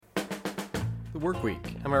work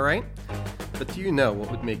week, am I right? But do you know what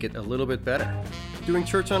would make it a little bit better? Doing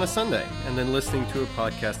church on a Sunday and then listening to a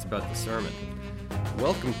podcast about the sermon.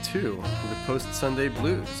 Welcome to the Post-Sunday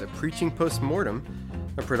Blues, a preaching post-mortem,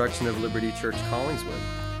 a production of Liberty Church Collingswood.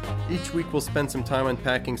 Each week we'll spend some time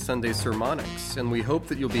unpacking Sunday sermonics, and we hope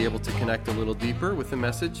that you'll be able to connect a little deeper with the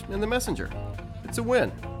message and the messenger. It's a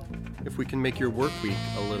win if we can make your work week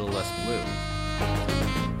a little less blue.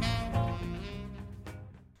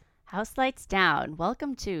 House lights down.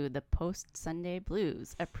 Welcome to the Post-Sunday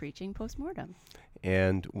Blues, a preaching post-mortem.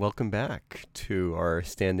 And welcome back to our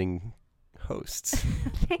standing hosts.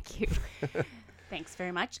 Thank you. Thanks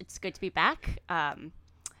very much. It's good to be back.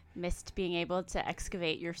 Missed being able to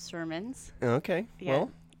excavate your sermons. Okay. Yeah.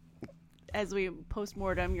 Well, as we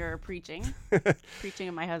post-mortem your preaching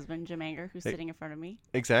of my husband, Jim Anger, who's sitting in front of me.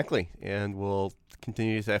 Exactly. And we'll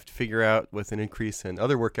continue to have to figure out with an increase in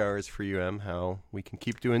other work hours for UM how we can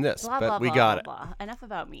keep doing this. Blah, but blah, we blah, got blah, it. blah. Enough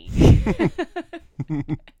about me.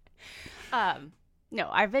 No,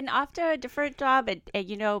 I've been off to a different job. And,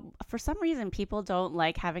 for some reason, people don't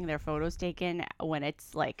like having their photos taken when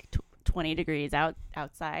it's like 20 degrees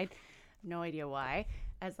outside. No idea why.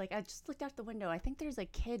 I just looked out the window. I think there's a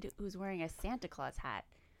kid who's wearing a Santa Claus hat.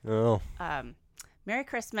 Oh. Merry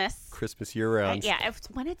Christmas. Christmas year round.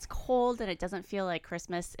 When it's cold and it doesn't feel like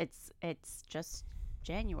Christmas, it's just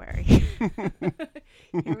January.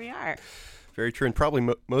 Here we are. Very true. And probably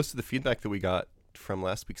most of the feedback that we got from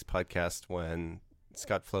last week's podcast when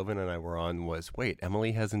Scott Flovin and I were on was, wait,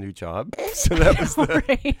 Emily has a new job? So that was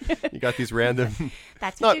you got these random,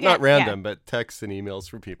 That's what not random, but texts and emails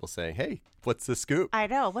from people saying, hey, what's the scoop? I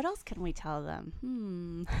know. What else can we tell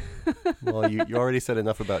them? Well, you already said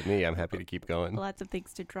enough about me. I'm happy to keep going. Lots of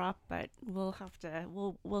things to drop, but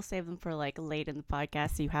we'll save them for like late in the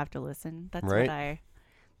podcast, so you have to listen. That's right.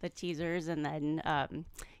 The teasers, and then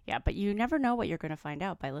but you never know what you're going to find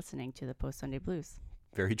out by listening to the Post-Sunday Blues.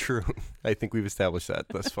 Very true. I think we've established that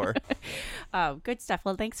thus far. Good stuff.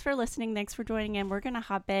 Well, thanks for listening. Thanks for joining in. We're going to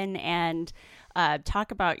hop in and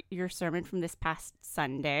talk about your sermon from this past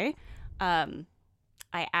Sunday. I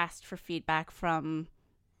asked for feedback from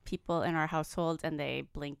people in our household, and they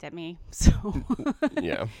blinked at me. So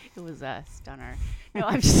yeah, it was a stunner. No,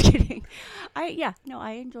 I'm just kidding.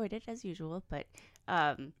 I enjoyed it as usual, but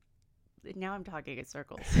now I'm talking in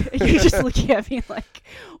circles. You're just looking at me like,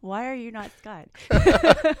 why are you not Scott?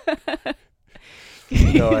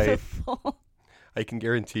 No, I can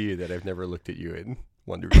guarantee you that I've never looked at you and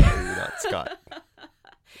wondered why you're not Scott.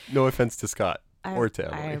 No offense to Scott or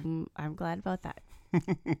to Emily. I'm glad about that.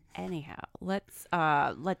 Anyhow, let's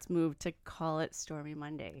move to Call It Stormy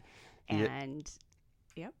Monday. And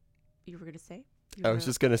yep, you were going to say? I was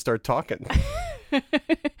just going to start talking. I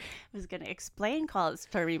was going to explain Call It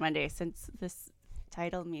Stormy Monday, since this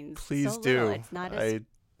title means Please so do. little. It's not as...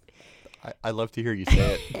 I love to hear you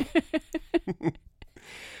say it.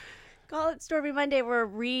 Call It Stormy Monday. We're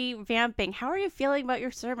revamping. How are you feeling about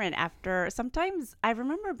your sermon after... Sometimes, I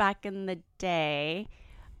remember back in the day...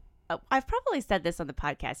 I've probably said this on the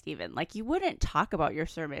podcast even, like, you wouldn't talk about your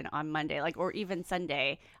sermon on Monday, like, or even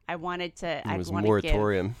Sunday. I'd want to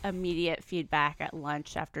give immediate feedback at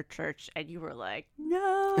lunch after church, and you were like,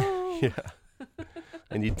 no. Yeah.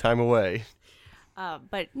 I need time away.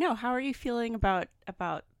 But no, how are you feeling about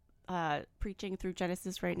preaching through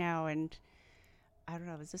Genesis right now? And I don't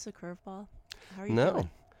know, is this a curveball? How are you feeling?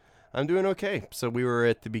 I'm doing okay. So we were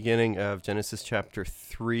at the beginning of Genesis chapter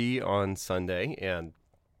 3 on Sunday, and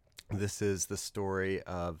this is the story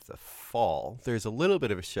of the fall. There's a little bit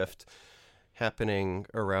of a shift happening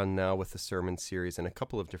around now with the sermon series in a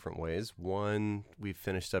couple of different ways. One, we've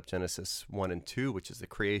finished up Genesis 1 and 2, which is the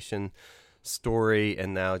creation story,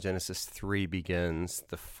 and now Genesis 3 begins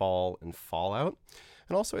the fall and fallout.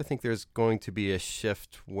 And also, I think there's going to be a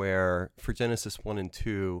shift where, for Genesis 1 and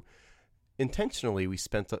 2, intentionally, we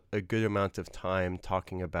spent a good amount of time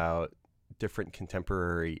talking about different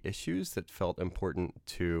contemporary issues that felt important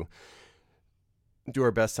to do our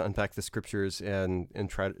best to unpack the scriptures and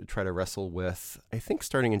try to wrestle with. I think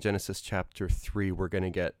starting in Genesis chapter 3, we're going to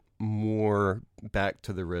get more back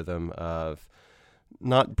to the rhythm of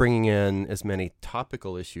not bringing in as many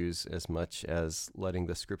topical issues as much as letting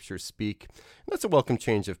the scriptures speak. And that's a welcome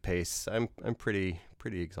change of pace. I'm pretty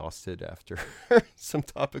exhausted after some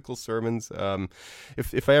topical sermons.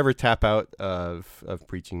 If I ever tap out of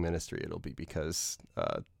preaching ministry, it'll be because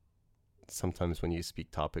sometimes when you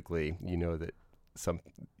speak topically, you know that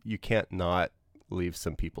you can't not leave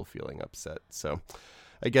some people feeling upset. So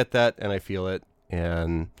I get that and I feel it,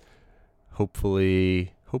 and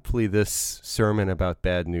hopefully this sermon about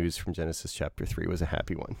bad news from Genesis chapter 3 was a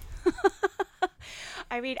happy one.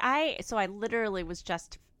 I mean, so I literally was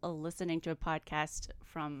just listening to a podcast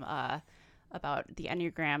from about the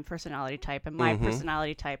Enneagram personality type, and my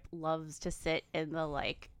personality type loves to sit in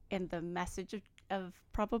the message of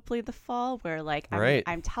probably the fall, where like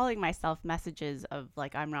I'm telling myself messages of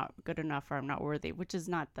like I'm not good enough or I'm not worthy, which is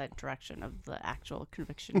not the direction of the actual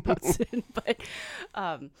conviction puts in, but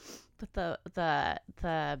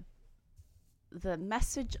the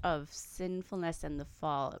message of sinfulness and the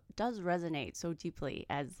fall does resonate so deeply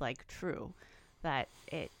as like true that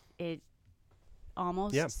it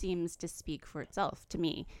almost seems to speak for itself to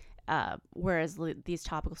me. Whereas these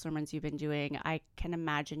topical sermons you've been doing, I can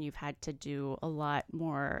imagine you've had to do a lot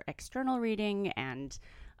more external reading and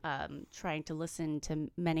trying to listen to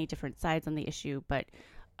many different sides on the issue. But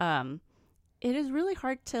it is really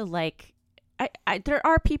hard to like. There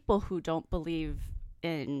are people who don't believe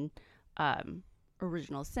in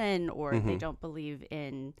original sin, or they don't believe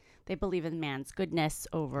in. They believe in man's goodness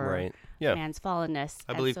over man's fallenness.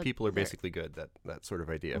 I believe people are basically good. That sort of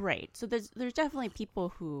idea. Right. So there's definitely people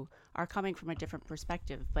who are coming from a different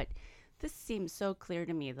perspective, but this seems so clear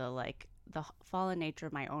to me, the fallen nature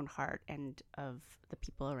of my own heart and of the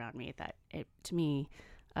people around me, that it to me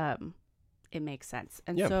it makes sense.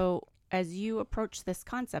 And so as you approach this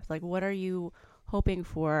concept, like what are you hoping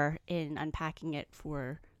for in unpacking it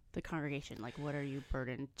for the congregation? Like what are you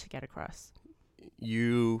burdened to get across?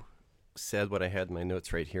 You said what I had in my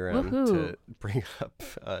notes right here to bring up,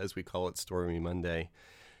 as we call it, Stormy Monday.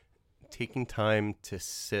 Taking time to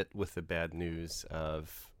sit with the bad news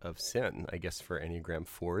of sin, I guess, for Enneagram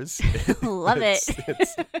 4s. Love it.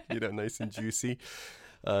 It's nice and juicy.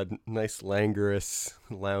 Nice languorous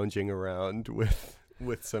lounging around with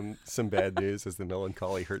some bad news as the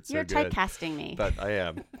melancholy hurts so good. You're typecasting me. But I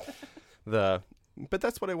am. But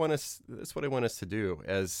that's what I want us to do.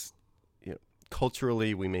 As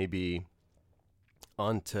culturally, we may be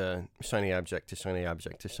on to shiny object to shiny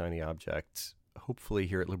object to shiny object. Hopefully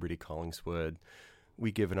here at Liberty Collingswood,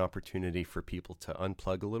 we give an opportunity for people to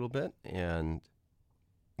unplug a little bit and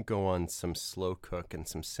go on some slow cook and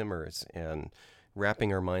some simmers, and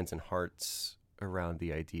wrapping our minds and hearts around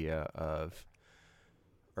the idea of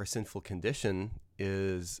our sinful condition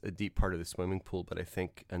is a deep part of the swimming pool, but I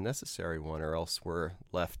think a necessary one, or else we're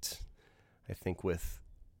left, I think, with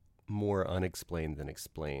more unexplained than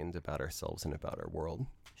explained about ourselves and about our world.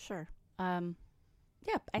 Sure. I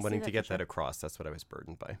wanting see to get that across. That's what I was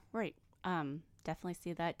burdened by. Right. Definitely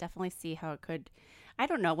see that. Definitely see how it could. I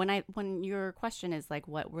don't know, when your question is like,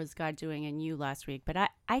 what was God doing in you last week? But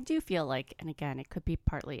I do feel like, and again, it could be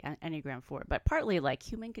partly Enneagram 4, but partly like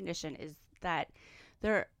human condition is that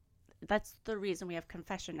that's the reason we have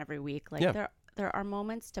confession every week. Like there are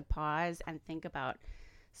moments to pause and think about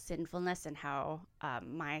sinfulness and how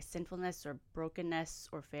my sinfulness or brokenness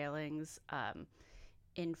or failings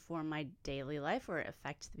inform my daily life or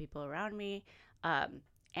affect the people around me.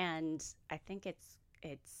 And I think it's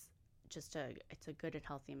just a good and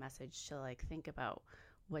healthy message to like think about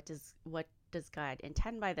what does God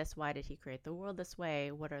intend by this? Why did he create the world this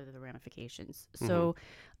way? What are the ramifications? Mm-hmm. So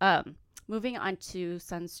moving on to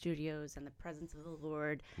Sun Studios and the presence of the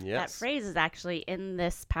Lord. Yes. That phrase is actually in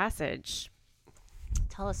this passage.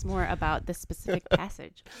 Tell us more about this specific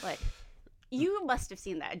passage. Like, you must have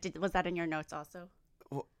seen that. Was that in your notes also?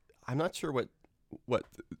 Well, I'm not sure what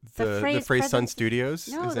the phrase Sun Studios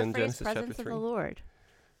is in Genesis chapter 3. No, the phrase presence of the Lord.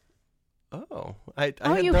 Oh, I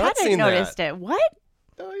you not hadn't seen noticed that. It. What?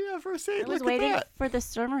 Oh yeah, for a second. I was waiting for the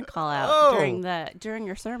sermon call out during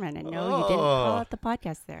your sermon, and no, you didn't call out the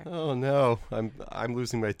podcast there. Oh no, I'm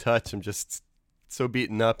losing my touch. I'm just so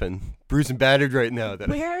beaten up and bruised and battered right now.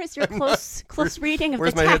 Where is your close reading of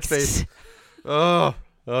the text? Where's my headspace? Oh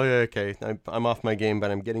yeah, okay. I'm off my game,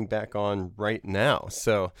 but I'm getting back on right now.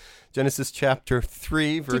 So, Genesis chapter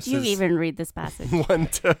 3, verses. Did you even read this passage? 1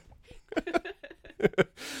 to.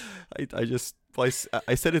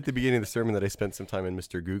 I said at the beginning of the sermon that I spent some time in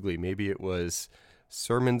Mr. Googly. Maybe it was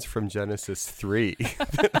sermons from Genesis 3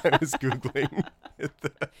 that I was Googling.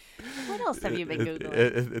 What else have you been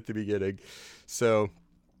Googling? At the beginning. So,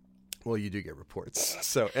 well, you do get reports.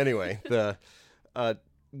 So anyway,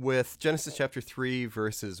 with Genesis chapter 3,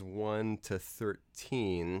 verses 1 to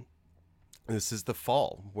 13, this is the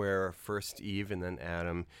fall, where first Eve and then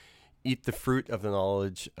Adam eat the fruit of the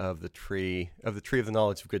knowledge of the tree of the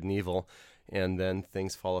knowledge of good and evil, and then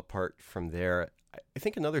things fall apart from there. I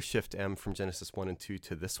think another shift, from Genesis 1 and 2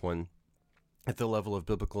 to this one, at the level of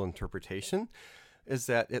biblical interpretation, is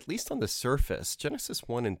that, at least on the surface, Genesis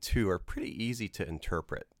 1 and 2 are pretty easy to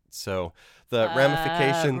interpret. So the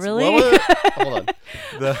ramifications... Really? Well, hold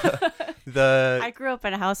on. I grew up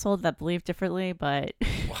in a household that believed differently, but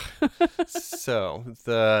So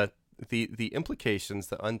the implications,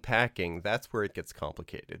 the unpacking, that's where it gets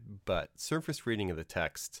complicated. But surface reading of the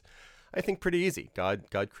text, I think pretty easy.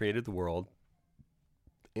 God created the world,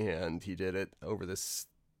 and he did it over this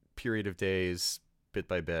period of days, bit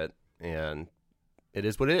by bit, and it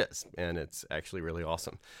is what it is, and it's actually really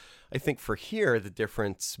awesome. I think for here, the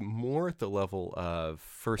difference more at the level of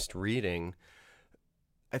first reading,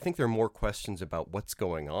 I think there are more questions about what's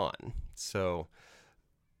going on. So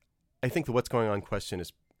I think the what's going on question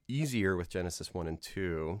is easier with Genesis 1 and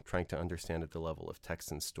 2, trying to understand at the level of text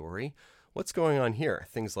and story. What's going on here?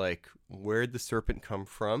 Things like, where did the serpent come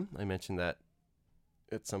from? I mentioned that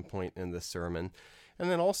at some point in the sermon. And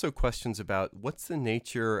then also questions about what's the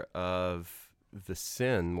nature of the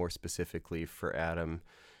sin, more specifically for Adam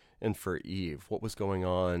and for Eve. What was going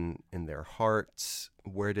on in their hearts?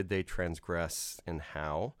 Where did they transgress and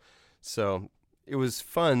how? So it was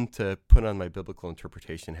fun to put on my biblical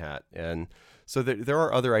interpretation hat. And so there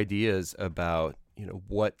are other ideas about,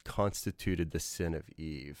 what constituted the sin of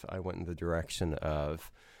Eve. I went in the direction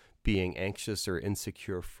of being anxious or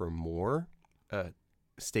insecure for more,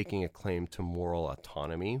 staking a claim to moral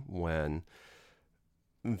autonomy when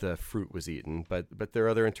the fruit was eaten. But there are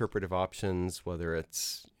other interpretive options, whether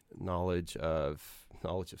it's knowledge of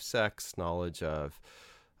sex, knowledge of,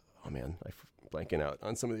 I'm blanking out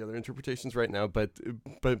on some of the other interpretations right now, but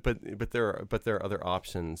there are other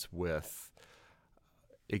options with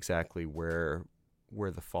exactly where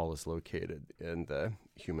the fall is located in the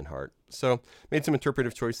human heart. So made some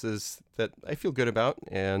interpretive choices that I feel good about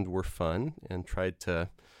and were fun, and tried to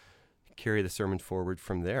carry the sermon forward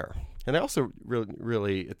from there. And I also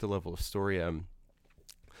really at the level of story,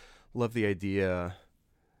 love the idea,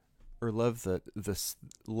 or love the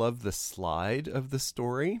slide of the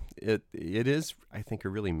story. It is, I think, a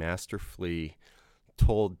really masterfully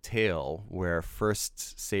told tale where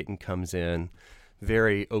first Satan comes in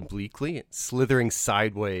very obliquely, slithering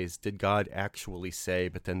sideways. Did God actually say?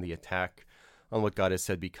 But then the attack on what God has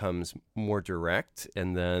said becomes more direct,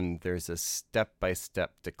 and then there's a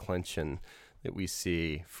step-by-step declension that we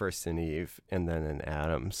see first in Eve and then in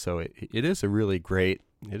Adam. So it is a really great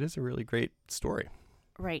story.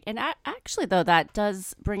 Right. And actually, though, that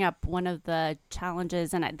does bring up one of the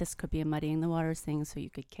challenges, and this could be a muddying the waters thing, so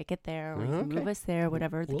you could kick it there or you can move us there,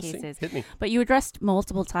 whatever the case is. Hit me. But you addressed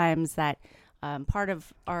multiple times that part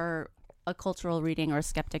of a cultural reading or a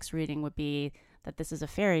skeptic's reading would be that this is a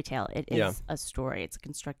fairy tale. It is a story. It's a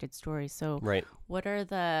constructed story. So right. What are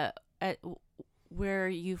the where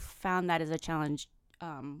you found that as a challenge?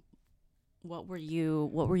 What were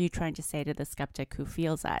you trying to say to the skeptic who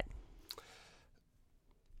feels that?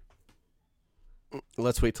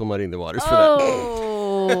 Let's wait till muddying the waters for that.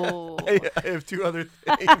 I have two other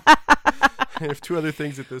things. I have two other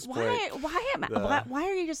things at this point. Why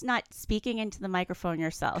are you just not speaking into the microphone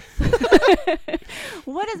yourself?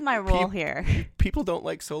 What is my role here? People don't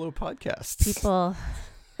like solo podcasts. People.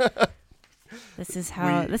 This is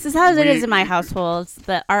how it is in my household.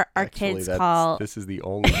 Our kids call. This is the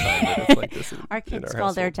only time that it's like this. Our kids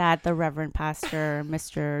call their dad the Reverend Pastor,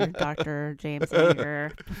 Mr. Dr. James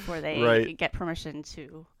Anger, before they get permission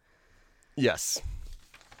to. Yes.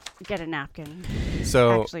 Get a napkin.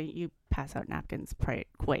 So actually, you pass out napkins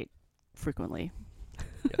quite frequently.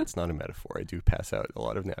 Yeah, it's not a metaphor. I do pass out a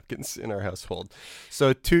lot of napkins in our household.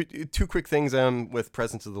 So two quick things with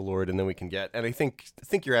presence of the Lord, and then we can get. And I think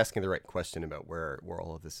you're asking the right question about where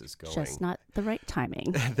all of this is going. Just not the right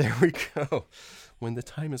timing. There we go. When the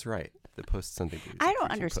time is right, the post Sunday blues. I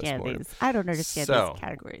don't understand these. I don't understand these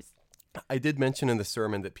categories. I did mention in the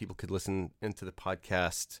sermon that people could listen into the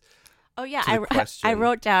podcast. Oh, yeah. I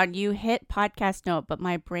wrote down, you hit podcast note, but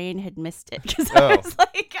my brain had missed it because I was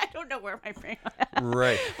like, I don't know where my brain was.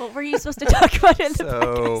 Right. What were you supposed to talk about in the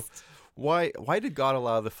podcast? So why did God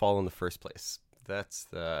allow the fall in the first place? That's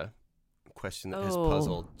the question that has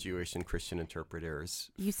puzzled Jewish and Christian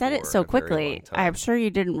interpreters. You said it so quickly. I'm sure you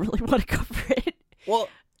didn't really want to cover it. Well,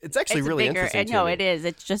 it's actually really bigger, interesting to no, me. It is.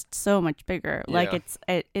 It's just so much bigger. Yeah. Like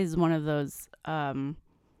it is one of those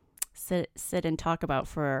sit and talk about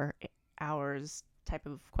for hours type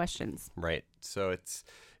of questions. Right. So it's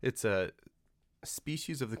a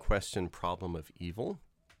species of the question problem of evil.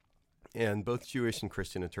 And both Jewish and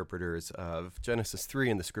Christian interpreters of Genesis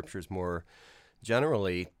 3 and the scriptures more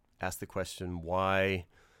generally ask the question, why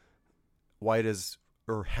does,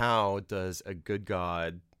 or how does a good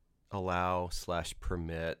God allow /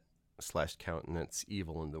 permit / countenance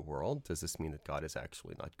evil in the world? Does this mean that God is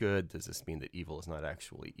actually not good? Does this mean that evil is not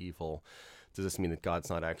actually evil? Does this mean that God's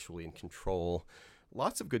not actually in control?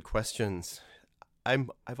 Lots of good questions.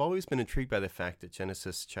 I've always been intrigued by the fact that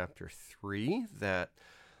Genesis chapter 3, that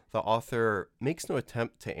the author makes no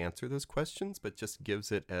attempt to answer those questions, but just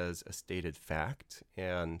gives it as a stated fact.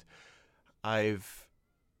 And I've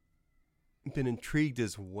been intrigued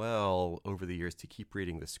as well over the years to keep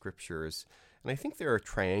reading the scriptures. And I think there are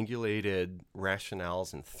triangulated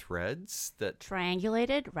rationales and threads that...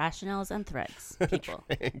 Triangulated rationales and threads, people.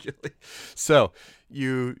 So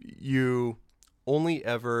you only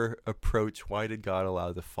ever approach why did God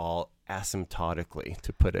allow the fall asymptotically,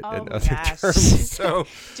 to put it in other terms. So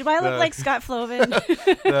do I look like Scott Flovin?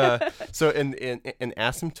 So in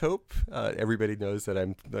asymptote, everybody knows that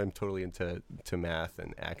I'm totally into math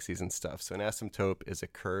and axes and stuff. So an asymptote is a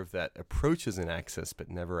curve that approaches an axis but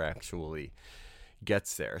never actually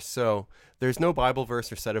gets there. So there's no Bible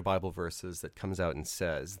verse or set of Bible verses that comes out and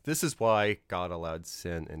says this is why God allowed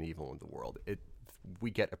sin and evil in the world.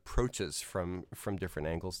 We get approaches from different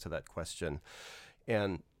angles to that question.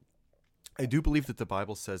 And I do believe that the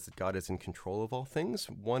Bible says that God is in control of all things.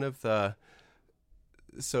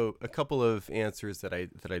 So a couple of answers that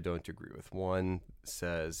I don't agree with. One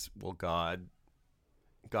says, well, God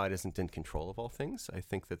isn't in control of all things. I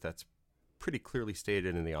think that that's pretty clearly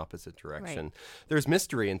stated in the opposite direction. Right. There's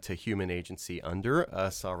mystery into human agency under a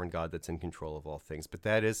sovereign God that's in control of all things, but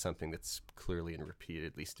that is something that's clearly and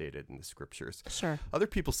repeatedly stated in the scriptures. Sure. Other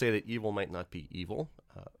people say that evil might not be evil,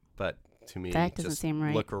 but to me, that doesn't just seem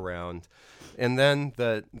right. Look around. And then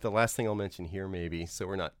the last thing I'll mention here, maybe, so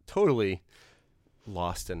we're not totally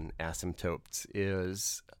lost in asymptotes,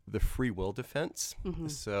 is the free will defense. Mm-hmm.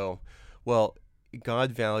 So, well,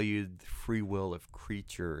 God valued the free will of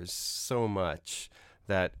creatures so much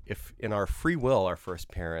that if in our free will, our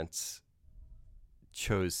first parents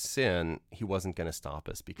chose sin, he wasn't going to stop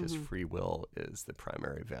us because free will is the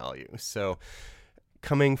primary value. So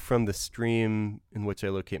coming from the stream in which I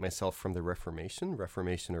locate myself from the Reformation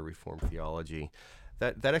or Reformed theology,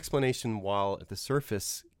 that explanation, while at the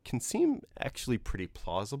surface can seem actually pretty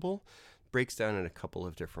plausible, breaks down in a couple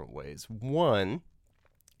of different ways. One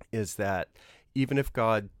is that even if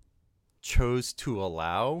God chose to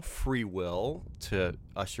allow free will to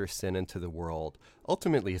usher sin into the world,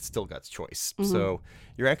 ultimately it's still God's choice. Mm-hmm. So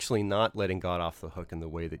you're actually not letting God off the hook in the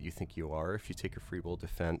way that you think you are if you take a free will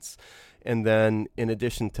defense. And then in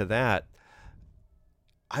addition to that,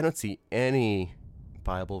 I don't see any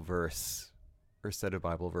Bible verse or set of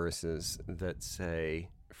Bible verses that say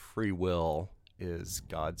free will is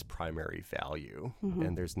God's primary value. Mm-hmm.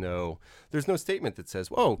 And there's no statement that says,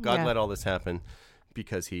 "Whoa, God let all this happen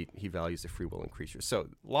because he values the free will in creatures." So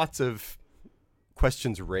lots of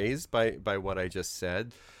questions raised by what I just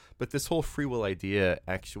said, but this whole free will idea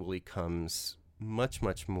actually comes much,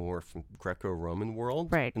 much more from Greco-Roman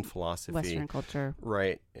world, right, and philosophy. Western culture.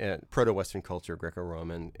 Right, and proto-Western culture,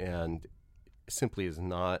 Greco-Roman, and simply is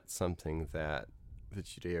not something that the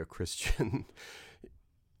Judeo-Christian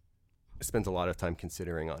spends a lot of time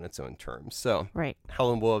considering on its own terms. So, right.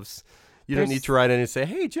 Howlin' Wolves, you don't need to write in and say,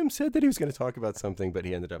 "Hey, Jim said that he was going to talk about something, but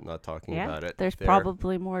he ended up not talking about it." There's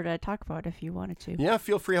probably more to talk about if you wanted to. Yeah,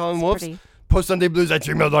 feel free, Howlin' Wolves.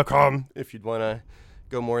 PostSundayBlues@gmail.com if you'd want to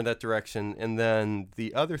go more in that direction. And then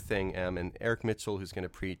the other thing, and Eric Mitchell, who's going to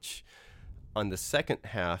preach on the second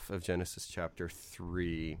half of Genesis chapter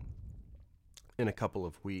 3 in a couple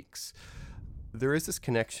of weeks, there is this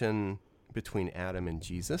connection between Adam and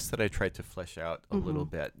Jesus that I tried to flesh out a little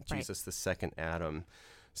bit. Right. Jesus, the second Adam.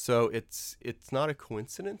 So it's not a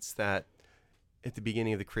coincidence that at the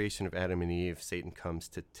beginning of the creation of Adam and Eve, Satan comes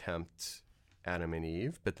to tempt Adam and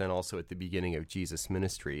Eve, but then also at the beginning of Jesus'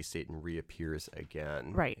 ministry, Satan reappears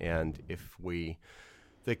again. Right. And if the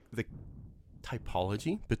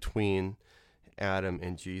typology between Adam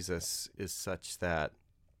and Jesus is such that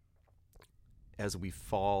as we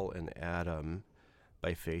fall in Adam,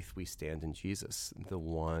 by faith we stand in Jesus, the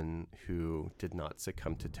one who did not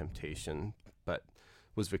succumb to temptation, but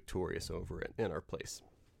was victorious over it in our place.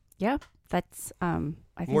 Yeah, that's I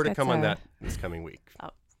think more to come on that this coming week. Oh,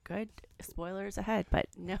 good. Spoilers ahead, but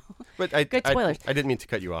no. But good spoilers. I didn't mean to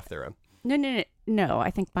cut you off there. No. I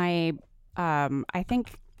think I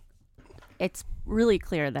think it's really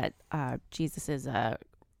clear that Jesus is a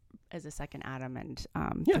second Adam, and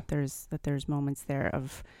that there's moments there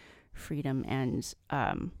of freedom and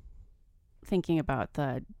thinking about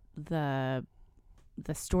the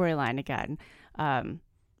storyline again.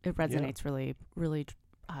 It resonates really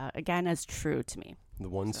again as true to me. The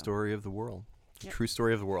one story of the world. The true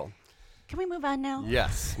story of the world. Can we move on now?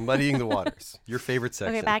 Yes. Muddying the waters. Your favorite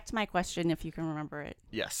section. Okay, back to my question, if you can remember it.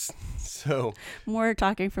 Yes. So more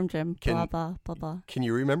talking from Jim. Blah blah blah blah. Can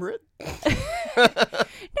you remember it?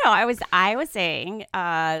 No, I was saying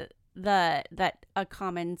that a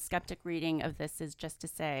common skeptic reading of this is just to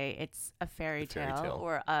say it's a fairy tale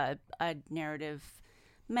or a narrative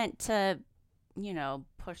meant to,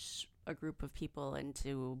 push a group of people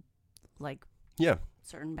into like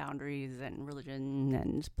certain boundaries and religion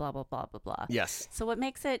and blah blah blah blah blah. Yes. So what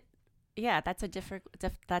makes it? Yeah, that's a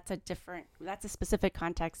specific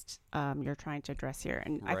context you're trying to address here,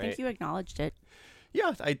 and I think you acknowledged it.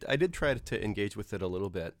 Yeah, I did try to engage with it a little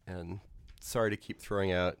bit, and sorry to keep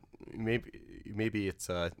throwing out. Maybe it's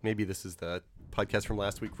maybe this is the podcast from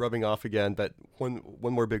last week rubbing off again. But one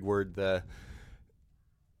more big word. The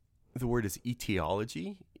word is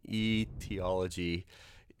etiology. Etiology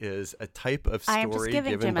is a type of story I'm just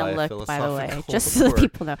giving given Jim by a a look, philosophical by the way, just so that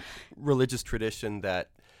people know. Religious tradition that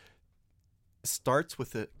starts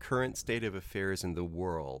with the current state of affairs in the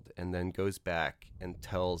world and then goes back and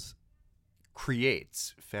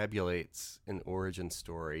fabulates an origin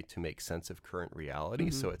story to make sense of current reality.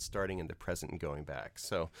 Mm-hmm. So it's starting in the present and going back.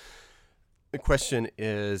 So the question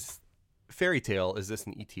is, fairy tale, is this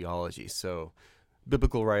an etiology? So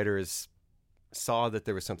biblical writers saw that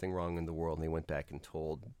there was something wrong in the world, and they went back and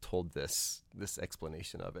told this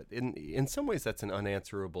explanation of it. In some ways, that's an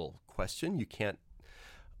unanswerable question. You can't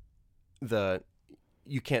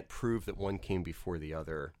prove that one came before the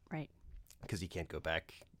other, right? Because you can't go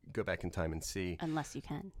back in time and see. Unless you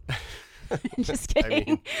can. Just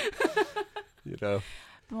kidding. I mean, I've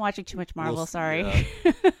been watching too much Marvel. Sorry.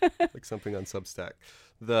 Yeah, like something on Substack.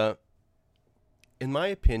 In my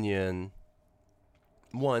opinion,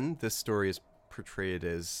 this story is portrayed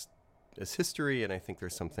as history, and I think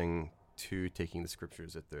there's something to taking the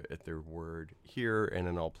scriptures at their word here and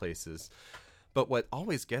in all places. But what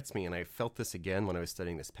always gets me, and I felt this again when I was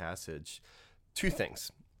studying this passage, two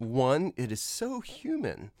things. One, it is so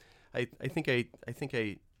human. I think I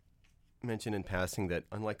mentioned in passing that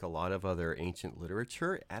unlike a lot of other ancient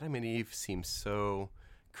literature, Adam and Eve seem so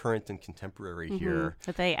current and contemporary here.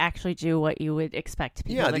 That they actually do what you would expect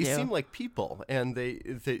people to do. Yeah, they seem like people, and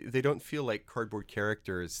they don't feel like cardboard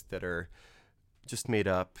characters that are just made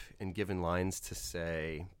up and given lines to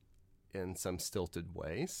say in some stilted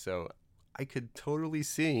way. So I could totally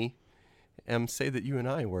see say that you and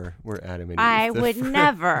I were Adam and Eve. I would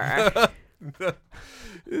never.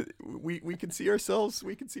 We can see ourselves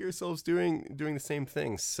doing the same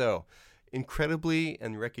things. So incredibly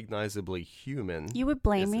and recognizably human. You would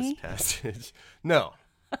blame is me? This passage. No.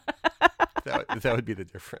 that would be the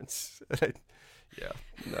difference.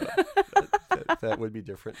 That would be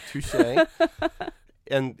different. Touché.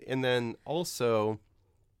 And then also,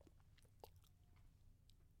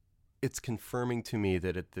 it's confirming to me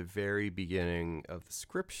that at the very beginning of the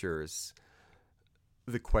scriptures,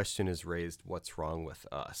 the question is raised, what's wrong with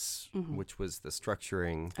us? Mm-hmm. Which was the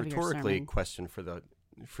structuring, rhetorically, question for the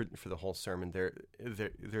whole sermon.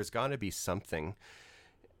 There's got to be something,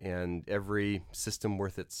 and every system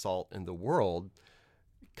worth its salt in the world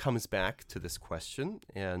comes back to this question.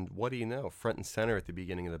 And what do you know? Front and center at the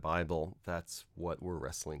beginning of the Bible, that's what we're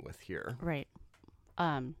wrestling with here. Right.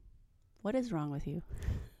 What is wrong with you?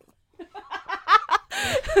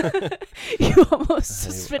 You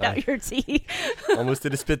almost spit out your tea. Almost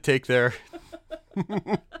did a spit take there.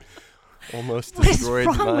 Almost destroyed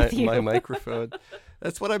my microphone.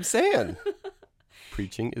 That's what I'm saying.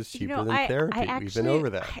 Preaching is cheaper than therapy. We've been over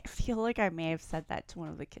that. I feel like I may have said that to one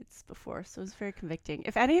of the kids before, so it was very convicting.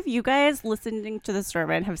 If any of you guys listening to the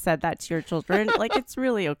sermon have said that to your children, it's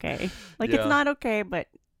really okay. It's not okay, but...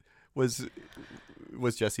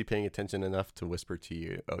 Was Jesse paying attention enough to whisper to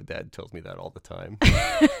you, "Oh, Dad tells me that all the time"?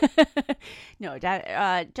 No,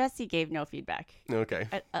 Dad. Jesse gave no feedback. Okay.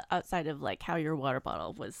 Outside of how your water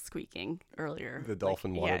bottle was squeaking earlier. The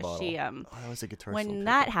dolphin water bottle. She that was a guitar. When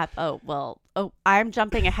that happened, I'm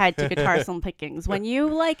jumping ahead to guitar song pickings. When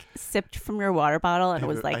you sipped from your water bottle and it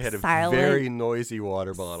was I had silent, a very noisy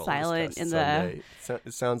water bottle. Silent in Sunday.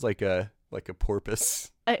 It sounds like a porpoise.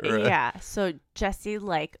 Yeah. So Jesse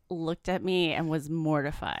looked at me and was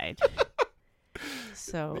mortified.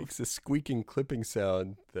 So makes a squeaking clipping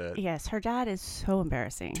sound. That yes, her dad is so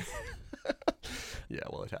embarrassing. Yeah,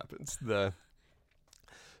 well, it happens.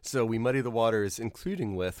 So we muddy the waters,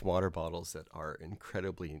 including with water bottles that are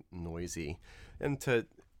incredibly noisy, and to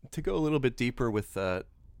go a little bit deeper with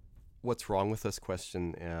what's wrong with us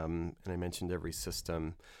question. And I mentioned every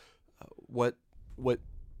system. What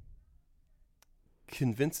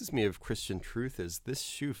convinces me of Christian truth is this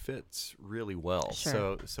shoe fits really well.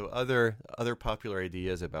 Sure. So other popular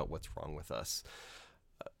ideas about what's wrong with us,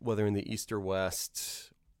 whether in the East or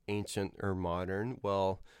West, ancient or modern,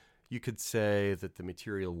 well, you could say that the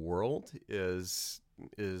material world is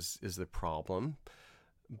the problem,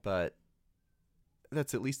 but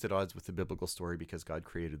that's at least at odds with the biblical story, because God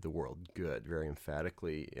created the world good, very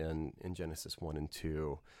emphatically in Genesis 1 and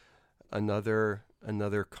 2. Another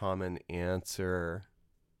common answer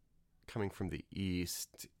coming from the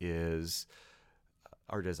East is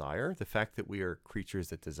our desire, the fact that we are creatures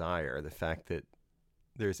that desire, the fact that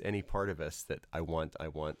there's any part of us that I want.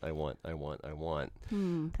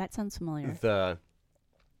 That sounds familiar.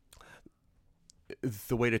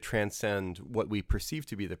 The way to transcend what we perceive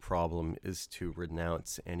to be the problem is to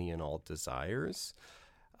renounce any and all desires.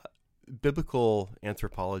 Biblical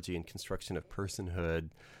anthropology and construction of personhood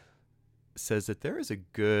says that there is a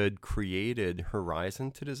good created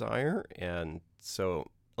horizon to desire, and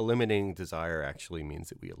so eliminating desire actually means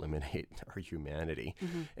that we eliminate our humanity.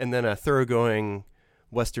 Mm-hmm. And then a thoroughgoing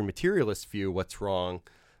Western materialist view, what's wrong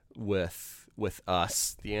with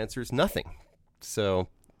us? The answer is nothing. So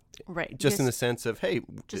right, just in the sense of, hey,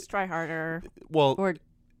 just try harder. Well, or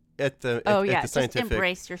at the just scientific,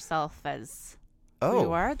 embrace yourself as who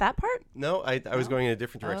you are. That part? No, I was going in a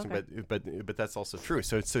different direction, okay. but that's also true.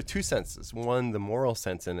 So two senses. One, the moral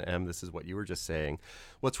sense, and this is what you were just saying.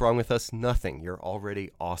 What's wrong with us? Nothing. You're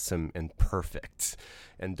already awesome and perfect,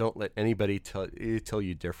 and don't let anybody tell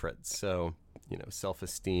you different. So,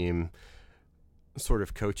 self-esteem sort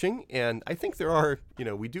of coaching, and I think there are,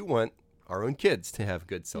 we do want our own kids to have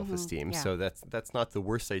good self-esteem. Mm-hmm, yeah. So that's not the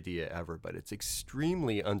worst idea ever, but it's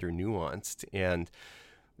extremely under-nuanced. And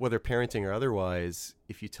whether parenting or otherwise,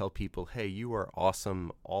 if you tell people, hey, you are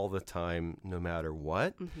awesome all the time, no matter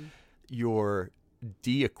what, mm-hmm. you're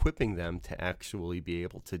de-equipping them to actually be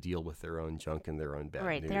able to deal with their own junk and their own bad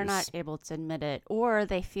right. news. They're not able to admit it, or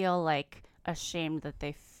they feel like ashamed that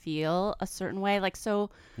they feel a certain way. Like, so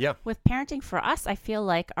Yeah. with parenting for us, I feel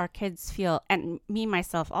like our kids feel, and me,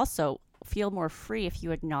 myself also, feel more free if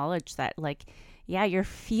you acknowledge that, like, yeah, you're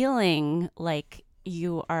feeling like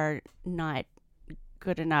you are not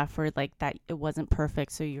good enough, or like that it wasn't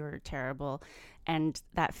perfect, so you're terrible. And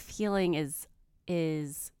that feeling is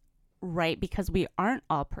right, because we aren't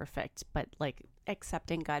all perfect, but like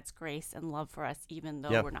accepting God's grace and love for us, even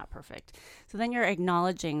though we're not perfect. So then you're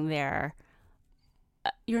acknowledging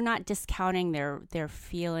you're not discounting their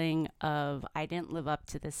feeling of, I didn't live up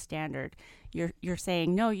to this standard. You're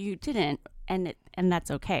saying, no, you didn't, and that's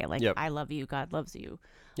okay. Like, I love you, God loves you.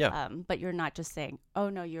 Yeah. But you're not just saying, oh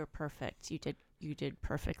no, you're perfect. You did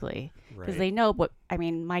perfectly, because Right. they know what I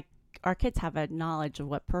mean. Our kids have a knowledge of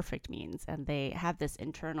what perfect means, and they have this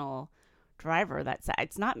internal driver that's,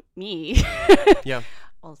 it's not me. Yeah.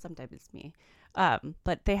 Well, sometimes it's me.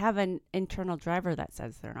 But they have an internal driver that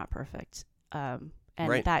says they're not perfect. And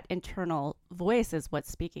Right. that internal voice is what's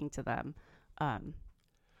speaking to them.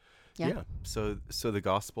 Yeah. So the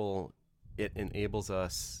gospel, it enables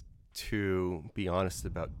us to be honest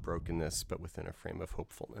about brokenness, but within a frame of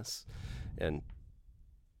hopefulness. And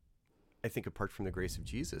I think apart from the grace of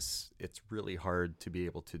Jesus, it's really hard to be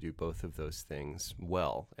able to do both of those things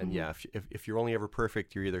well. And if you're only ever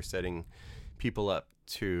perfect, you're either setting people up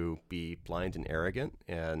to be blind and arrogant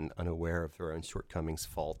and unaware of their own shortcomings,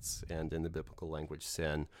 faults, and in the biblical language,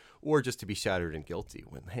 sin, or just to be shattered and guilty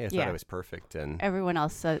when, hey, I thought I was perfect, and everyone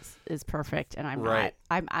else is perfect, and I'm right.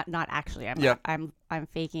 not. I'm not actually. I'm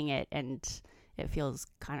faking it, and it feels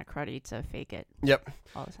kind of cruddy to fake it. Yep.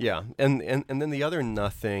 All the time. Yeah. And then the other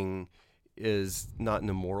nothing is not in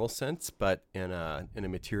a moral sense, but in a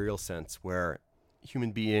material sense, where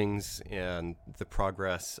human beings and the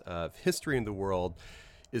progress of history in the world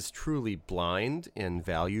is truly blind and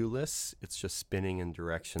valueless. It's just spinning in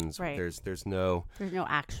directions. Right. There's no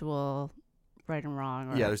actual right and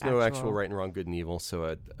wrong. Or there's no actual right and wrong, good and evil.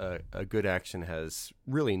 So a good action has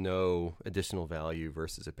really no additional value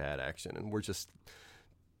versus a bad action. And we're just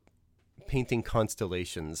painting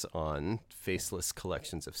constellations on faceless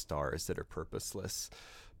collections of stars that are purposeless.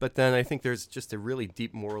 But then I think there's just a really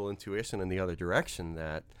deep moral intuition in the other direction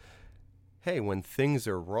that, hey, when things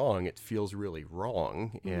are wrong, it feels really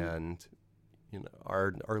wrong. Mm-hmm. And,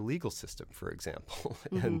 our legal system, for example,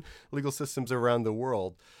 and legal systems around the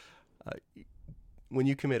world, when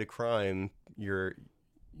you commit a crime, you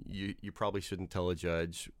probably shouldn't tell a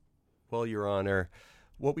judge, well, Your Honor,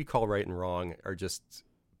 what we call right and wrong are just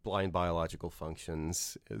blind biological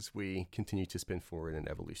functions as we continue to spin forward in an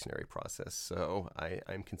evolutionary process. So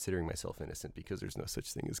I'm considering myself innocent because there's no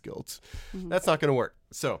such thing as guilt. Mm-hmm. That's not going to work.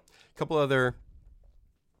 So a couple other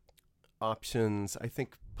options. I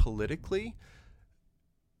think politically,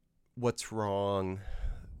 what's wrong?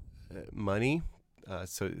 Money.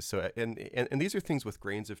 And these are things with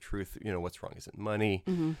grains of truth. What's wrong? Is it money?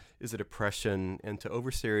 Mm-hmm. Is it oppression? And to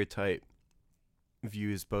over-stereotype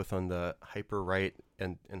views both on the hyper right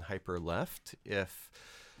and hyper left. If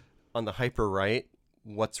on the hyper right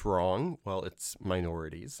what's wrong? Well, it's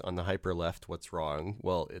minorities. On the hyper left, what's wrong?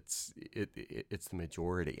 Well, it's the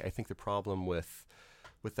majority. I think the problem with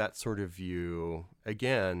that sort of view,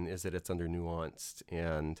 again, is that it's under nuanced,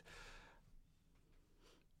 and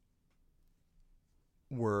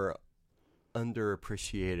we're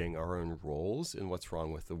underappreciating our own roles in what's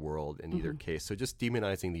wrong with the world in either case. So just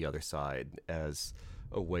demonizing the other side as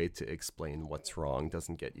a way to explain what's wrong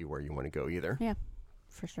doesn't get you where you want to go either. Yeah,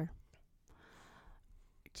 for sure.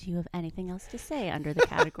 Do you have anything else to say under the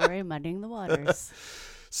category muddying the waters?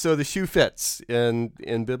 So the shoe fits. In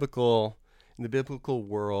the biblical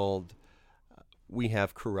world, we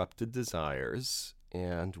have corrupted desires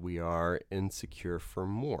and we are insecure for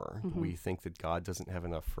more. We think that God doesn't have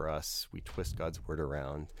enough for us. We twist God's word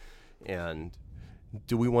around. And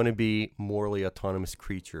do we want to be morally autonomous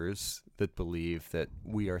creatures that believe that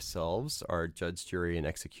we ourselves are judge, jury, and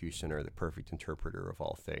executioner, the perfect interpreter of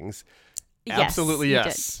all things? Yes, Absolutely, you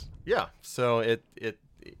yes. Yeah. So it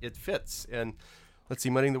fits. And let's see,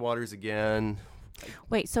 muddying the waters again.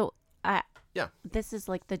 Wait, so Yeah. this is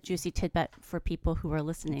like the juicy tidbit for people who are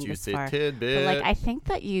listening Juicy this far. tidbit. But like, I think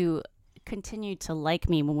that you continued to like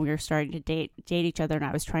me when we were starting to date each other, and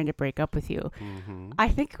I was trying to break up with you. I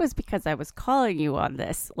think it was because I was calling you on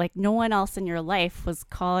this. Like, no one else in your life was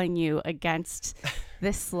calling you against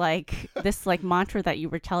this mantra that you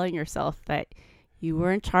were telling yourself, that you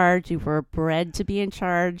were in charge, you were bred to be in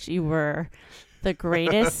charge, you were the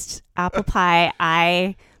greatest apple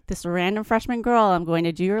pie. This random freshman girl, I'm going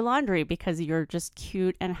to do your laundry because you're just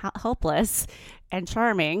cute and helpless and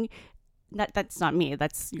charming. That's not me.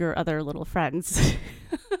 That's your other little friends.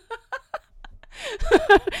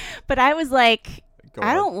 But I was like,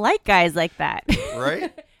 I don't like guys like that.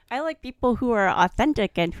 Right? I like people who are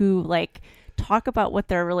authentic and who like talk about what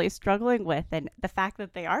they're really struggling with and the fact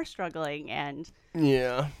that they are struggling. And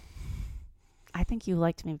Yeah. I think you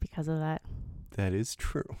liked me because of that. That is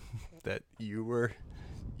true. That you were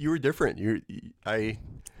different. I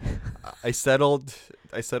settled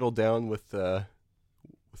down with the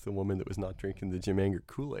woman that was not drinking the Jim Anger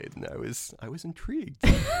Kool-Aid, and I was intrigued.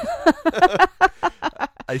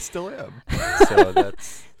 I still am. So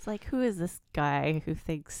that's. It's like, who is this guy who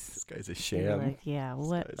thinks This guy's a you're sham. like, yeah, This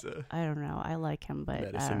what? guy's a I don't know. I like him, but I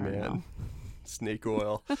medicine don't man. know. Snake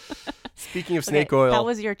oil. Speaking of Okay, snake oil, that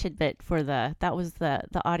was your tidbit for the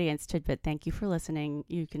audience tidbit. Thank you for listening.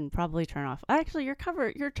 You can probably turn off. Actually, your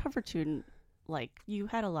cover tune, like, you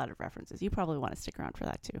had a lot of references. You probably want to stick around for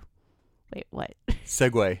that too. Wait, what?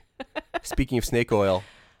 segue. Speaking of snake oil,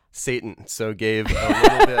 Satan gave a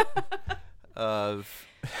little bit of.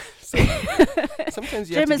 Sometimes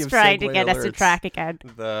you have Jim to is give trying to segue get us to alerts. track again.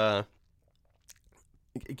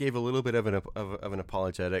 It gave a little bit of an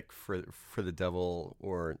apologetic for the devil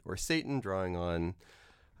or Satan, drawing on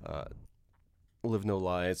Live No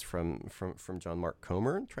Lies from John Mark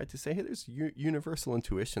Comer, and tried to say, hey, there's universal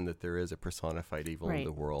intuition that there is a personified evil in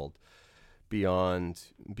the world beyond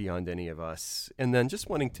any of us. And then just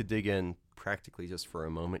wanting to dig in practically just for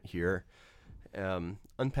a moment here,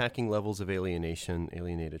 unpacking levels of alienation,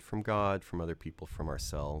 alienated from God, from other people, from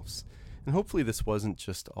ourselves. And hopefully this wasn't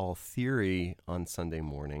just all theory on Sunday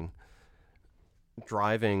morning.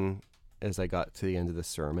 Driving as I got to the end of the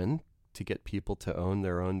sermon to get people to own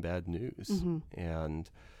their own bad news and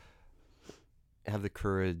have the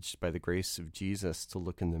courage, by the grace of Jesus, to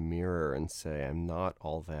look in the mirror and say, I'm not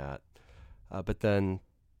all that. But then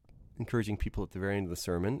encouraging people at the very end of the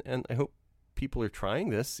sermon, and I hope people are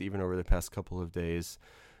trying this even over the past couple of days,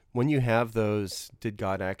 when you have those did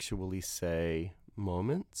God actually say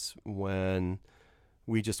moments when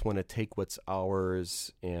we just want to take what's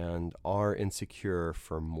ours and are insecure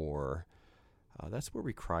for more, that's where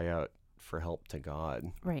we cry out for help to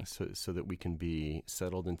God, Right. so that we can be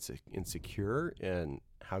settled and insecure in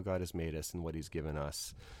how God has made us and what he's given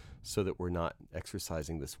us, so that we're not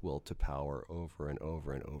exercising this will to power over and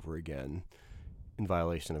over and over again in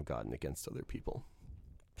violation of God and against other people.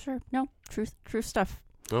 Sure. No, true stuff.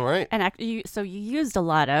 All right. And you used a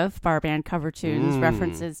lot of bar band cover tunes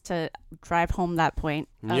references to drive home that point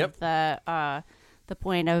of the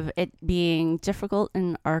point of it being difficult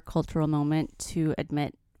in our cultural moment to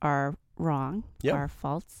admit our wrong, our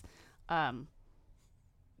faults. Yeah,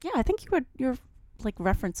 I think you're like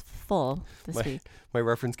reference full this week. My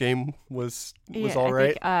reference game was all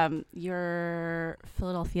right. I think, your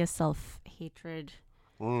Philadelphia self-hatred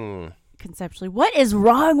conceptually. What is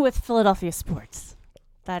wrong with Philadelphia sports?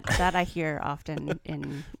 That I hear often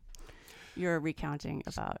in your recounting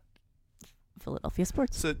about Philadelphia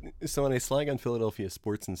sports. So when I slag on Philadelphia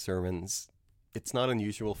sports in sermons, it's not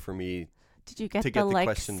unusual for me Did you get to get the the like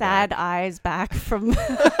question sad back. eyes back from?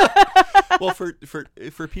 Well,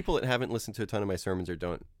 for people that haven't listened to a ton of my sermons or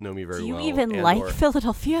don't know me very Do you well, even and like or-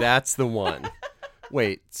 Philadelphia? That's the one.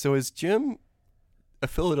 Wait, so is Jim a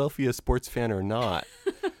Philadelphia sports fan or not?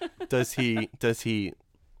 Does he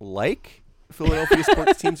like Philadelphia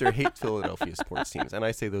sports teams or hate Philadelphia sports teams? And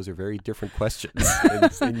I say those are very different questions,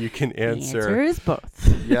 and you can The answer answer is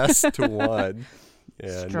both. yes to one,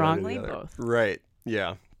 and no to Strongly the other. both. Right?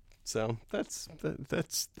 Yeah. So that's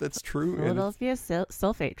true. And Philadelphia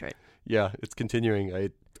self-hatred. yeah, it's continuing.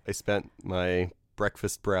 I spent my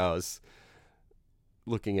breakfast browse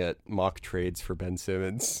looking at mock trades for Ben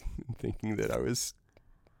Simmons, thinking that it's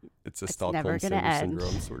a It's Stockholm never gonna end.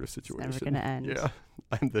 syndrome sort of situation. Never gonna end. Yeah,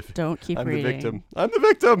 I'm the Reading. victim. I'm the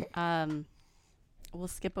victim. We'll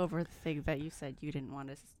skip over the thing that you said you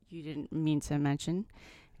didn't mean to mention,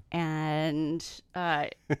 and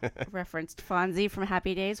referenced Fonzie from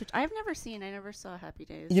Happy Days, which I've never seen. I never saw Happy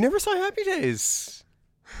Days. You never saw Happy Days.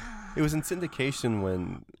 It was in syndication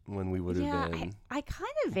when we would have Yeah, been. I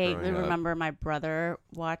kind of vaguely growing up. remember my brother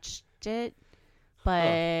watched it, but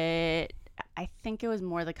I think it was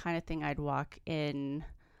more the kind of thing I'd walk in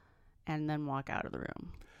and then walk out of the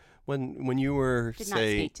room. When you were Did not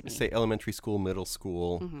say speak to me. say elementary school, middle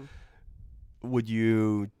school, Hmm. would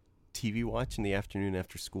you TV watch in the afternoon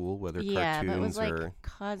after school, whether Yeah, cartoons but it was like or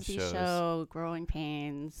Cosby shows? Show, Growing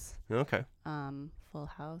Pains, okay? Full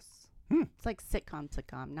House. Hmm. It's like sitcom,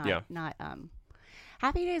 not Yeah. not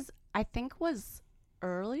Happy Days. I think was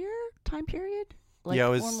earlier time period. Like, yeah, it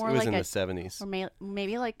or was more it was like in a, the 70s. or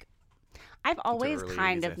maybe like I've always early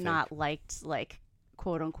kind 80s, I of think. not liked like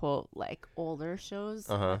quote unquote like older shows.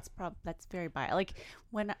 Uh-huh. That's very biased. Like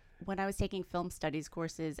when I was taking film studies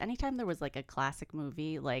courses, anytime there was like a classic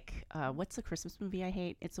movie, like what's the Christmas movie I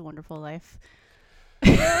hate? It's a Wonderful Life.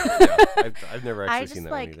 Yeah, I've never I actually just seen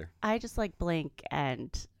that like one either. I just like blink and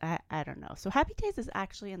I don't know. So Happy Days is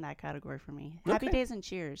actually in that category for me. Happy Okay. Days and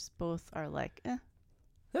Cheers both are like,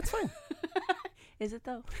 That's fine. is it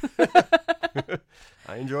though?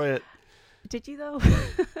 I enjoy it. Did you though?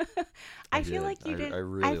 I I feel did. like you didn't. I I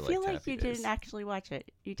really feel liked like Happy you Days. didn't actually watch it.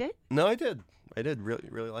 You did? No, I did.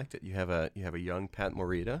 Really liked it. You have a young Pat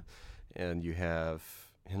Morita, and you have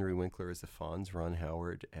Henry Winkler as the Fonz, Ron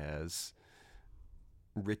Howard as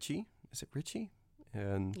Richie. Is it Richie?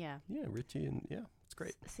 And Yeah. Richie, and yeah, it's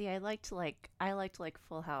great. See, I liked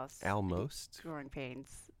Full House, Al Most. Growing Pains,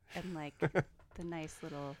 and like the nice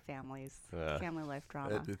little families, family life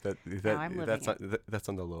drama. I'm living That's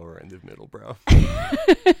on the lower end of middle-brow.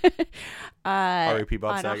 On R.I.P.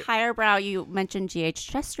 Bob a Saget. higher brow, you mentioned G.H.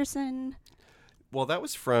 Chesterton. Well, that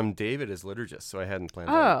was from David as liturgist, so I hadn't planned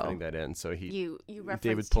on Oh. putting that in. So You referenced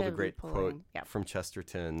David pulled a him great pulling- quote Yep. from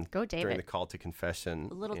Chesterton Go during the David. call to confession.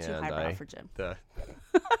 A little too and highbrow for Jim.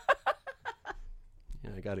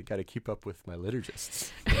 I got to keep up with my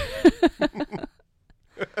liturgists.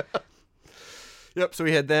 Yep. So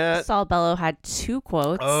we had that. Saul Bellow had two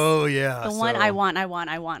quotes. Oh yeah. The one so I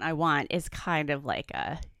want is kind of like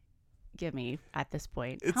a gimme at this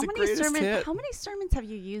point. It's a greatest hit. How many sermons have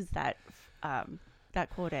you used that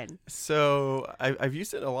quote in? So I've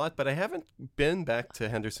used it a lot, but I haven't been back to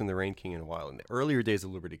Henderson the Rain King in a while. In the earlier days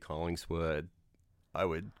of Liberty Collingswood, I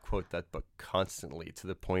would quote that book constantly to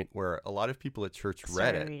the point where a lot of people at church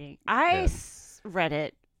read it. Reading. And- Read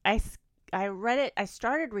it. I read it. I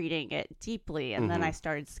started reading it deeply, and then Mhm. I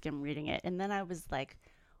started skim reading it, and then I was like,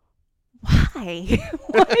 "Why?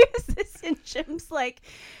 Why is this in Jim's like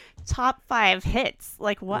top 5 hits?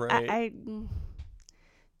 Like what? Right. I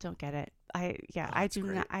don't get it. I it's do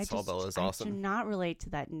great. not. I Saul just Bellow is I do awesome. not relate to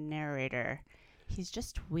that narrator. He's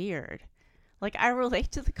just weird. Like I relate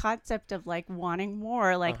to the concept of like wanting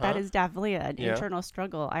more. Like that Uh-huh. is definitely an Yeah. internal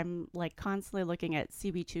struggle. I'm like constantly looking at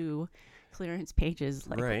CB2 clearance pages,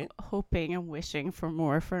 like Right. hoping and wishing for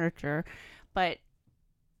more furniture. But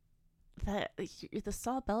the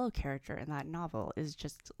Saul Bellow character in that novel is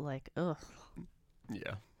just like ugh.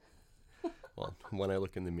 Yeah. Well, when I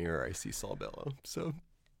look in the mirror, I see Saul Bellow. So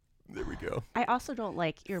there we go. I also don't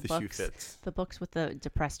like your The shoe books. fits. The books with the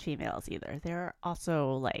depressed females either. They're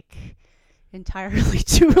also like entirely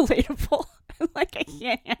too relatable. Like I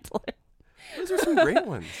can't handle it. Those are some great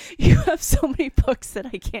ones. You have so many books that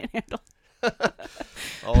I can't handle.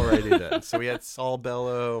 Alrighty then. So we had Saul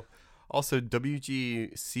Bellow, also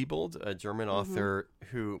W.G. Siebold, a German author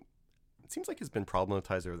who it seems like has been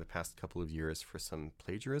problematized over the past couple of years for some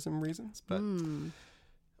plagiarism reasons, but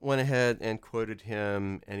went ahead and quoted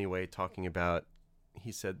him anyway, talking about,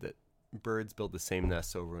 he said that birds build the same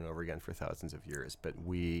nests over and over again for thousands of years, but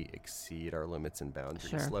we exceed our limits and boundaries.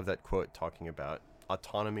 Sure. Love that quote talking about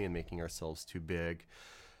autonomy and making ourselves too big.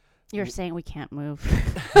 You're saying we can't move.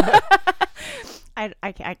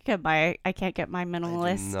 I can't get my I do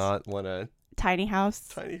minimalist not want a tiny house.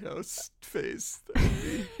 tiny house phase. That would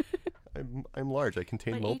be- I'm large. I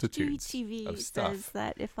contain But multitudes HGTV of says stuff.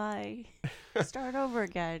 that if I start over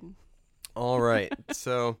again. All right.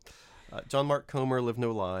 So, John Mark Comer, Live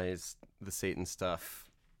No Lies, the Satan stuff,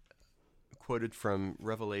 quoted from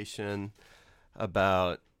Revelation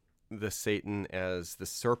about the Satan as the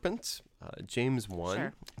serpent. James 1,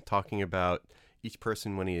 Sure. talking about each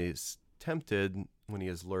person when he is tempted, when he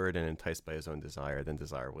is lured and enticed by his own desire, then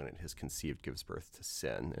desire, when it has conceived, gives birth to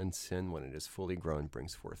sin, and sin, when it is fully grown,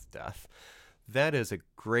 brings forth death. That is a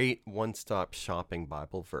great one-stop shopping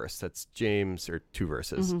Bible verse. That's James, or two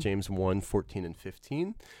verses, James 1, 14 and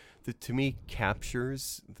 15, that to me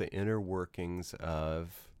captures the inner workings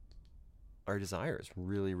of our desires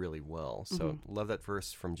really, really well. So love that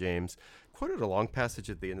verse from James. Quoted a long passage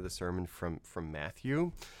at the end of the sermon from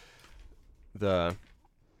Matthew.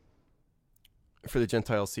 For the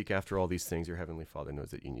Gentiles, seek after all these things. Your heavenly Father knows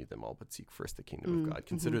that you need them all, but seek first the kingdom of God.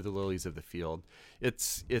 Consider the lilies of the field.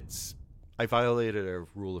 I violated a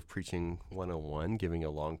rule of preaching 101, giving a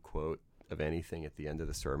long quote of anything at the end of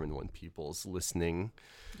the sermon when people's listening.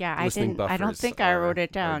 Yeah, I Listening didn't. I don't buffers think I wrote it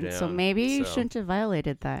are down. So down, maybe you so- shouldn't have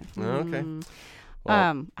violated that. Okay.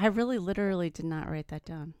 Well, I really literally did not write that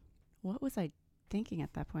down. What was I thinking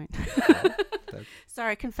at that point?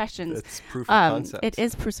 Sorry, confessions. That's proof of concept. It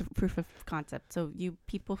is proof of concept. So you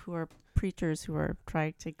people who are preachers who are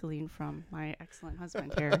trying to glean from my excellent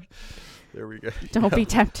husband here, There we go. don't be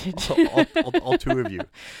tempted. all two of you.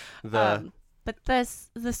 But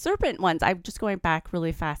the serpent ones, I'm just going back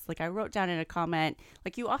really fast. Like I wrote down in a comment,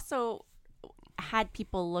 like you also had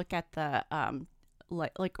people look at the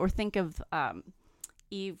like or think of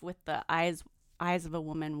Eve with the eyes of a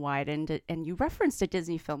woman widened, and you referenced a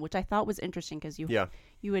Disney film, which I thought was interesting because you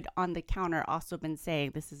had on the counter also been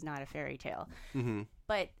saying this is not a fairy tale. Mm-hmm.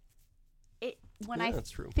 But That's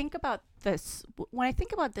true. think about this, when I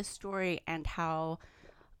think about this story and how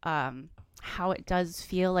it does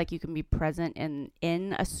feel like you can be present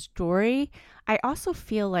in a story, I also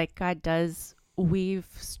feel like God does weave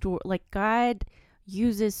like God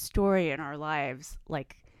uses story in our lives.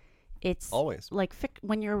 Like it's Always. like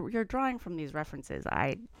when you're drawing from these references.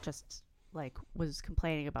 I just like was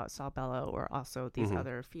complaining about Saul Bellow or also these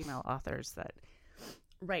other female authors that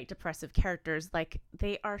write depressive characters. Like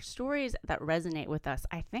they are stories that resonate with us,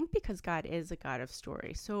 I think, because God is a God of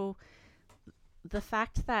story. So the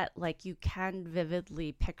fact that like you can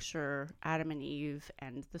vividly picture Adam and Eve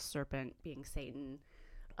and the serpent being Satan,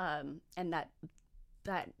 and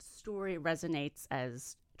that story resonates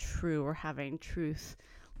as true or having truth,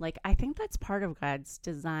 like I think that's part of God's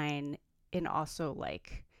design in also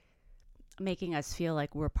like making us feel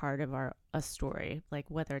like we're part of a story, like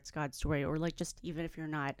whether it's God's story or like just even if you're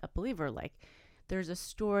not a believer, like there's a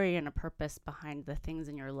story and a purpose behind the things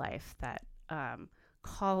in your life that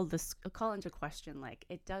call into question. Like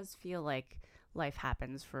it does feel like life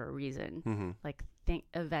happens for a reason. Like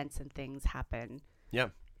events and things happen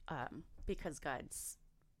because God's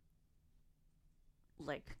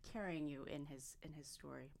like carrying you in his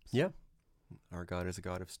story. So. Yeah. Our God is a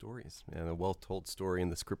God of stories, and a well-told story in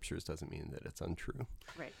the scriptures doesn't mean that it's untrue.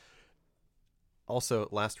 Right. Also,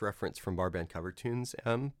 last reference from Barband Cover Tunes,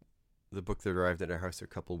 the book that arrived at our house a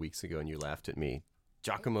couple weeks ago, and you laughed at me.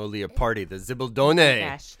 Giacomo Leopardi, the Zibaldone.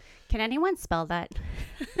 Gosh, can anyone spell that?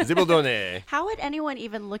 Zibaldone. How would anyone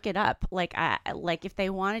even look it up? Like if they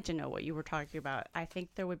wanted to know what you were talking about, I think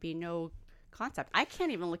there would be no concept. I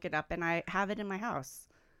can't even look it up, and I have it in my house.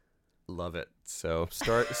 Love it. So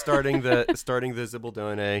starting the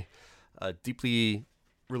Zibaldone, a deeply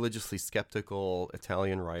religiously skeptical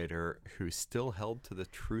Italian writer who still held to the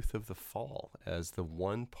truth of the fall as the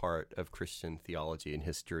one part of Christian theology and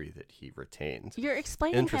history that he retained. You're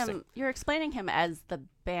explaining him as the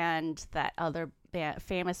band that other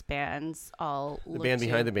famous bands all the look band to.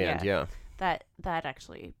 behind the band, yeah. That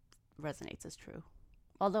actually resonates as true.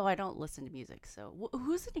 Although I don't listen to music, so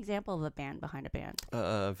who's an example of a band behind a band?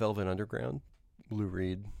 Velvet Underground, Lou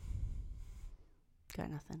Reed.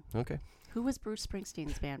 Got nothing. Okay. Who was Bruce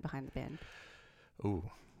Springsteen's band behind the band? Oh,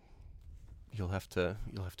 you'll have to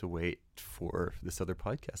wait for this other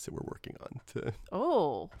podcast that we're working on to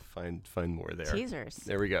find more there. Teasers.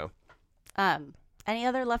 There we go. Any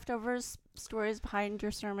other leftovers stories behind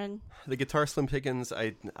your sermon? The guitar Slim Pickens,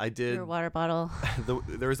 I did. Your water bottle.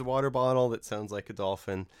 There was a water bottle that sounds like a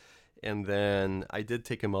dolphin, and then I did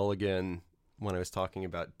take a mulligan when I was talking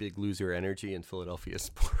about big loser energy in Philadelphia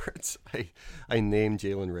sports. I named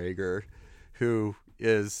Jalen Reagor, who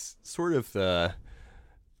is sort of the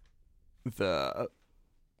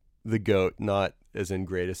the GOAT, not as in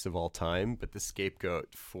greatest of all time, but the scapegoat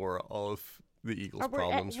for all of the Eagles'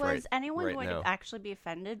 problems was anyone right going now. to actually be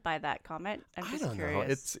offended by that comment? I'm I just don't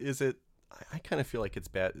curious. know. Is it? I kind of feel like it's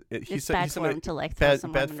bad. It's bad form to like throw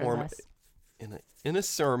someone under the bus. In a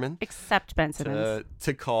sermon. Except Ben Simmons.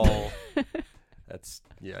 To call. That's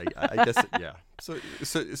I guess yeah.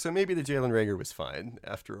 So maybe the Jalen Reagor was fine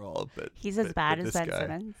after all, but he's as bad as Ben guy,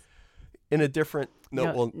 Simmons. In a different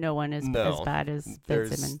no one is as bad as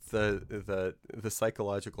Ben Simmons. The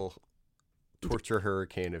psychological torture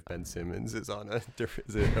hurricane of Ben Simmons is on a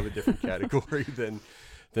different category than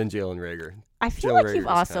Jalen Reagor. I feel like you've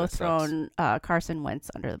also thrown Carson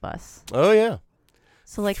Wentz under the bus. Oh yeah.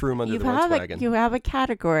 So like threw him under the Volkswagen. You have a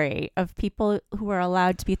category of people who are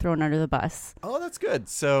allowed to be thrown under the bus. Oh, that's good.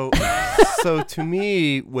 So to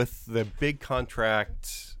me, with the big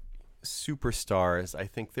contract superstars, I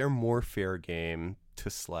think they're more fair game to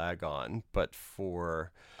slag on. But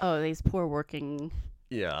for these poor working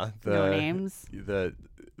no names. The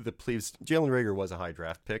plebes. Jalen Reagor was a high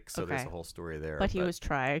draft pick, so there's a whole story there. But he was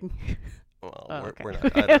trying. Well, we're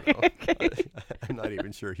not. I don't know. I'm not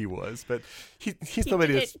even sure he was, but he's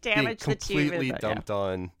somebody that's being completely dumped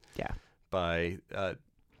on. Yeah. By.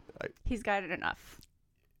 He's got it enough.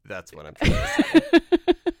 That's what I'm trying to say.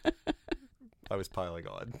 I was piling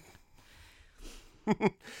on.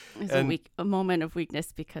 It's a moment of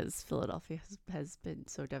weakness because Philadelphia has been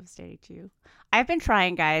so devastating to you. I've been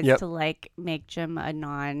trying, guys, to like make Jim a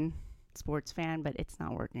non-sports fan, but it's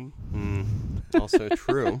not working. Also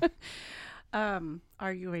true.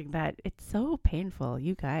 Arguing that it's so painful,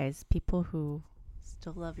 you guys, people who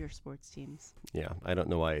still love your sports teams. Yeah, I don't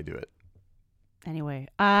know why I do it. Anyway,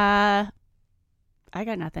 I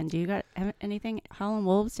got nothing. Do you got anything? Howlin'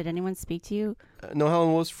 Wolves, did anyone speak to you? No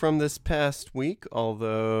Howlin' Wolves from this past week,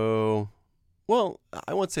 although, well,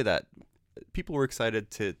 I won't say that. People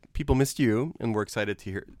missed you and were excited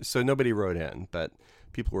to hear. So nobody wrote in, but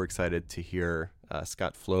people were excited to hear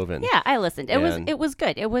Scott Flovin. Yeah, I listened. It was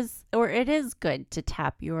good. It is good to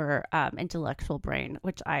tap your intellectual brain,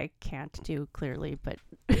 which I can't do clearly, but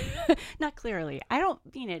not clearly. I don't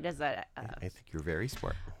mean it as a. I think you're very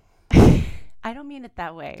smart. I don't mean it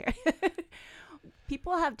that way.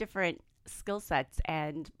 People have different skill sets,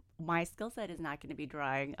 and my skill set is not going to be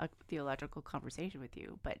drawing a theological conversation with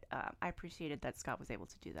you, but I appreciated that Scott was able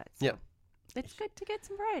to do that. So. Yeah. It's good to get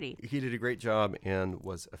some variety. He did a great job and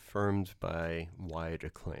was affirmed by wide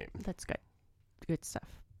acclaim. That's good. Good stuff.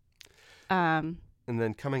 And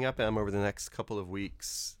then coming up, over the next couple of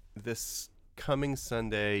weeks, this coming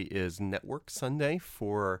Sunday is Network Sunday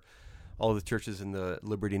for all the churches in the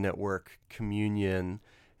Liberty Network communion.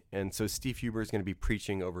 And so Steve Huber is going to be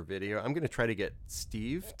preaching over video. I'm going to try to get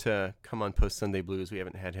Steve to come on Post Sunday Blues. We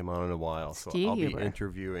haven't had him on in a while. So I'll be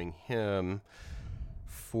interviewing him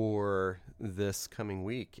for this coming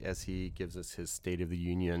week as he gives us his State of the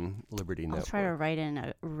Union Liberty Network. I'll try to write in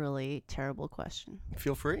a really terrible question.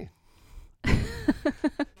 Feel free.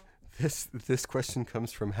 This question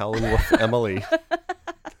comes from Howlin' Wolf Emily.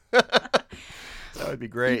 That would be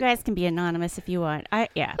great. You guys can be anonymous if you want.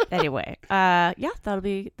 Anyway. That'll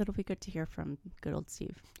be good to hear from good old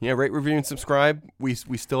Steve. Yeah, rate, review, and subscribe. We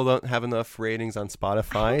still don't have enough ratings on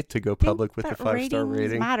Spotify to go public with the 5-star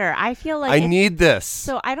rating. Matter. I feel like I need this.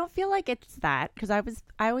 So I don't feel like it's that, because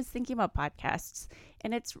I was thinking about podcasts,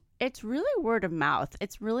 and it's really word of mouth.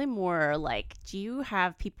 It's really more like, do you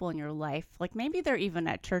have people in your life, like maybe they're even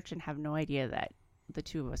at church and have no idea that the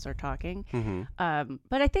two of us are talking. Mm-hmm.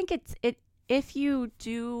 But I think if you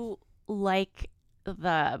do like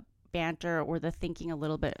the banter or the thinking a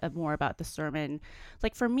little bit more about the sermon,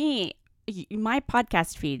 like for me, my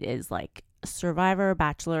podcast feed is like Survivor,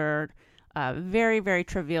 Bachelor, very, very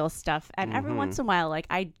trivial stuff. And every once in a while, like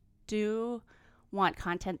I do want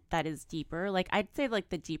content that is deeper. Like I'd say like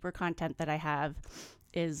the deeper content that I have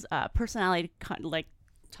is personality like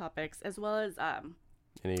topics, as well as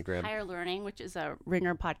Enneagram. Higher Learning, which is a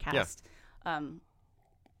Ringer podcast. Yeah.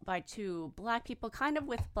 By two Black people, kind of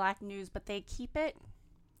with Black news, but they keep it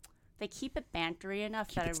bantery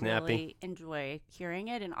enough that I really enjoy hearing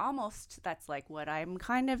it, and almost that's like what I'm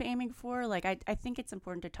kind of aiming for. Like I think it's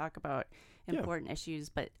important to talk about important issues,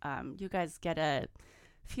 but you guys get a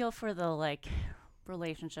feel for the like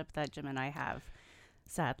relationship that Jim and I have.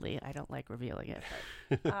 Sadly, I don't like revealing it,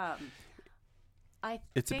 but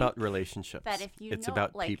it's about relationships. That if it's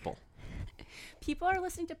about like, people. People are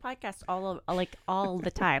listening to podcasts all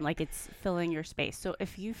the time. Like it's filling your space. So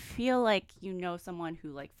if you feel like you know someone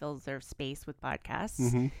who like fills their space with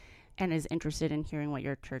podcasts and is interested in hearing what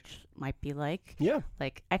your church might be like,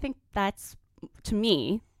 like I think that's, to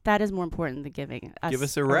me, That is more important than giving us Give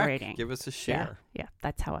us a rec. rating. Give us a share. Yeah,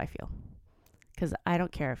 that's how I feel. Because I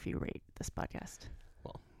don't care if you rate this podcast.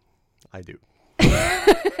 I do.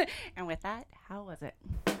 And with that, how was it?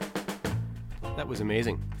 That was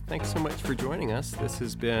amazing. Thanks so much for joining us. This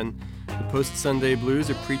has been the Post Sunday Blues,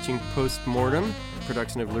 a preaching post-mortem, a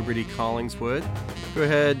production of Liberty Collingswood. Go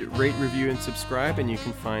ahead, rate, review, and subscribe, and you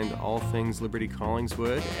can find all things Liberty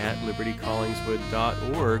Collingswood at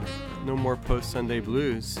libertycollingswood.org. No more Post-Sunday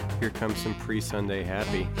Blues. Here comes some pre-Sunday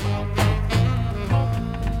happy.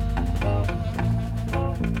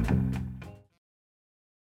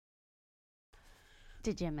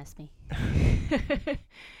 Did you miss me?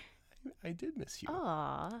 I did miss you.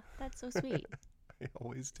 Aw, that's so sweet. I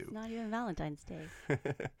always do. Not even Valentine's Day.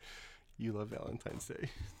 You love Valentine's Day.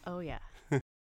 Oh, yeah.